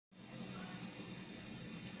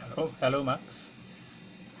Hello Max.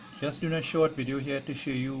 Just doing a short video here to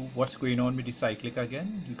show you what's going on with the cyclic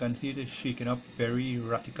again. You can see it is shaking up very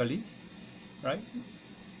erratically, right?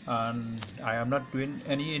 And I am not doing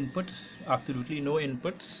any input, absolutely no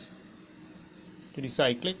inputs to the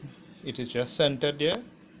cyclic. It is just centered there,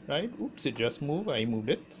 right? Oops, it just moved. I moved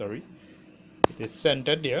it, sorry. It is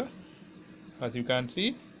centered there, as you can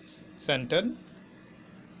see, centered.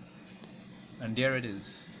 And there it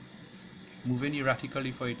is, moving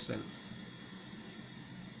erratically for itself,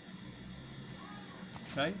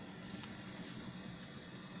 right?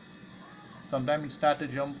 Sometimes it started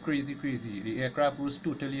to jump crazy. The aircraft was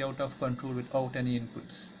totally out of control without any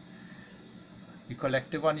inputs. The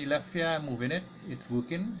collective on the left here, I'm moving it. It's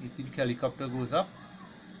working. You see the helicopter goes up.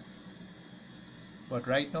 But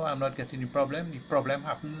right now I'm not getting the problem. The problem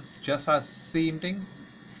happens just as same thing.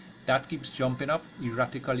 That keeps jumping up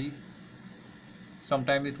erratically.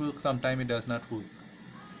 Sometimes it works, sometimes it does not work.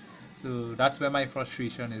 So that's where my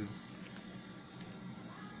frustration is.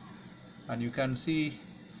 And you can see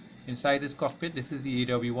inside this cockpit, this is the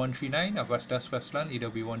AW139, Augustus Westland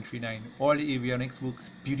AW139. All the avionics works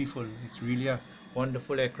beautiful. It's really a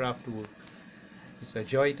wonderful aircraft to work. It's a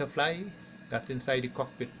joy to fly. That's inside the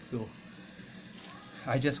cockpit. So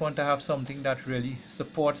I just want to have something that really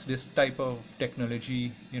supports this type of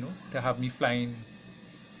technology, to have me flying.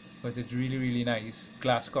 But it's really nice.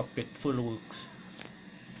 Glass cockpit, full works.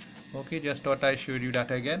 Okay, just thought I showed you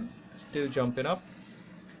that again. Still jumping up.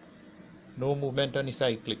 No movement on the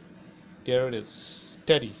cyclic. There it is,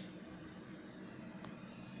 steady.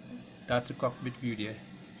 That's a cockpit view there.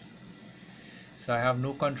 So I have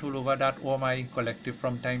no control over that or my collective.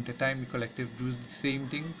 From time to time the collective does the same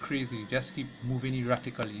thing, crazy, just keep moving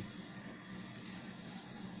erratically.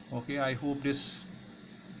 Okay, I hope this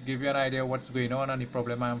give you an idea what's going on and the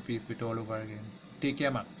problem I'm faced with all over again. Take care,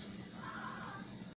 Max.